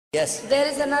Yes. There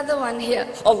is another one here.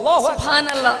 Allahu Akbar.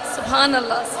 Subhanallah,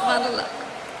 Subhanallah, Subhanallah.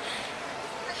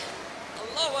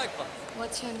 Allahu Akbar.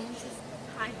 What's your name?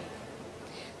 Hani.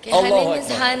 Okay, Allahu her name is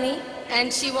Akbar. Hani,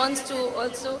 and she wants to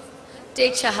also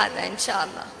take Shahada,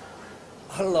 inshallah.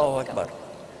 Allahu Akbar.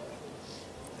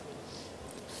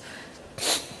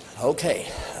 Okay.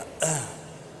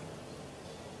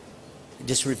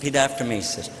 Just repeat after me,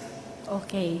 sister.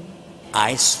 Okay,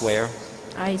 I swear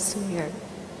I swear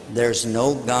there's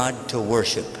no God to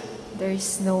worship there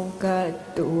is no God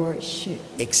to worship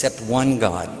except one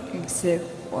God, except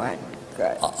one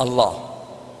God, Allah.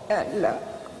 Allah.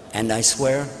 And I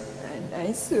swear And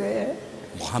I swear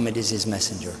Muhammad is his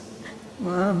messenger.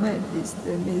 Muhammad is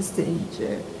the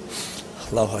messenger.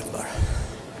 Allahu Akbar.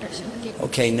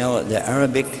 Okay, no, the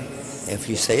Arabic, if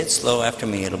you say it slow after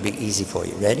me, it'll be easy for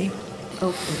you. Ready?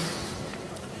 Okay.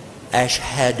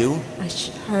 Ashhadu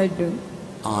Ashhadu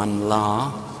an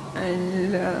la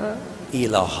an la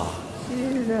ilaha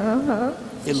ilaha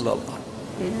illallah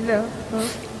illallah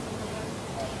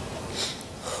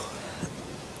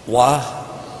wa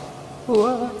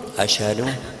wa ashhadu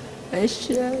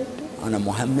ashhadu anna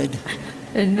Muhammad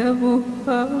anna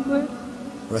Muhammad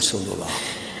Rasulullah.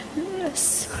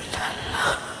 Rasulullah.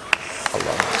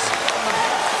 Allah.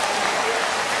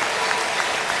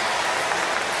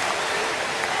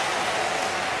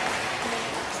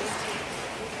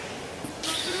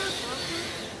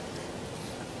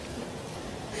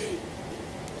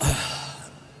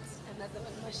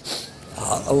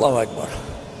 Allahu Akbar.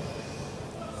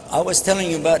 I was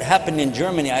telling you about happened in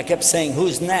Germany. I kept saying,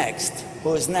 who's next?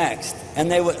 Who's next?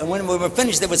 And they would, when we were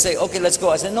finished, they would say, okay, let's go.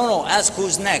 I said, no, ask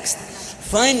who's next.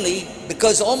 Finally,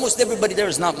 because almost everybody there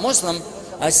is not Muslim,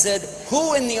 I said,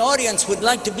 who in the audience would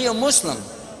like to be a Muslim?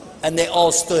 And they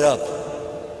all stood up.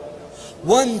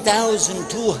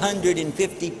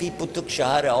 1,250 people took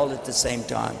Shahada all at the same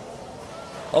time.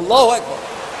 Allahu Akbar.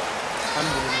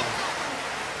 Alhamdulillah.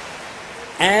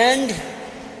 And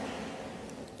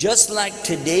just like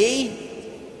today,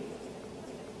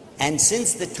 and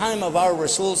since the time of our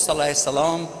Rasul Sallallahu Alaihi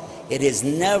Wasallam, it has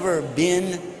never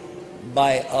been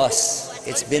by us,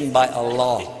 it's been by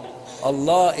Allah.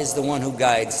 Allah is the one who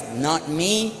guides, not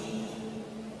me,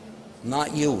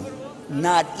 not you,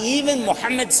 not even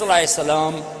Muhammad Sallallahu Alaihi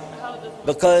Wasallam,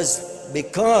 because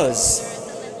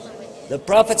the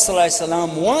Prophet Sallallahu Alaihi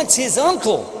Wasallam wants his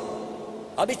uncle,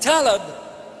 Abi Talib,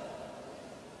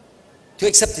 to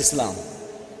accept Islam.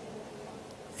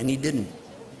 And he didn't.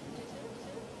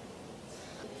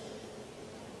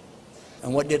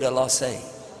 And what did Allah say?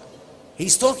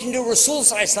 He's talking to Rasul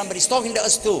Sallallahu Alaihi Wasallam, but he's talking to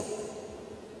us too.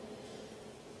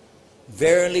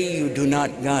 Verily you do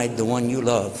not guide the one you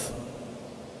love.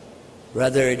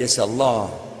 Rather it is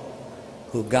Allah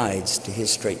who guides to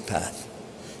his straight path.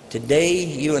 Today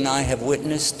you and I have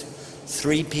witnessed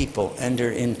 3 people enter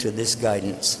into this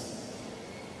guidance.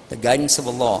 The guidance of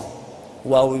Allah,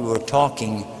 while we were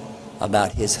talking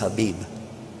about his Habib,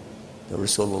 the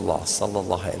Rasulullah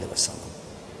Sallallahu Alaihi Wasallam.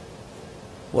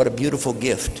 What a beautiful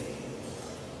gift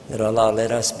that Allah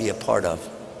let us be a part of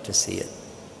to see it.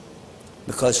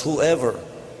 Because whoever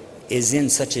is in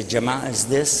such a jama'ah as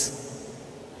this,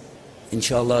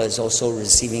 inshallah, is also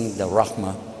receiving the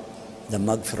rahmah, the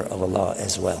maghfirah of Allah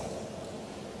as well.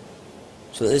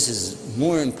 So this is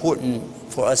more important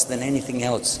for us than anything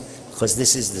else, because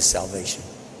this is the salvation.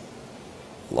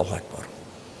 Allahu Akbar.